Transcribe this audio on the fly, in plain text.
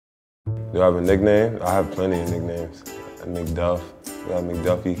Do I have a nickname? I have plenty of nicknames. McDuff, got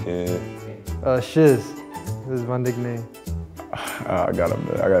McDuffie Kid. Shiz, this is my nickname. I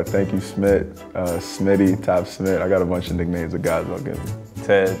gotta thank you, Smith, Smitty, Top Smith. I got a bunch of nicknames that guys don't give me.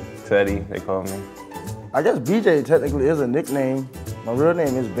 Teddy, they call me. I guess BJ technically is a nickname. My real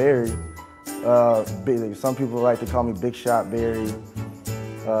name is Barry. Some people like to call me Big Shot Barry,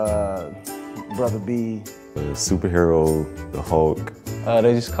 Brother B. Superhero, The Hulk.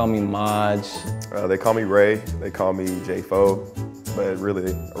 They just call me Maj. They call me Ray, they call me J-Fo, but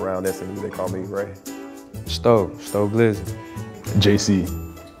really around SMU they call me Ray. Stowe Glizzy. JC.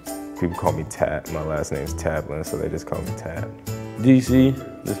 People call me Tap. My last name's Taplin, so they just call me Tap. DC,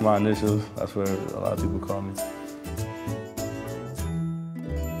 this is my initials. That's what a lot of people call me.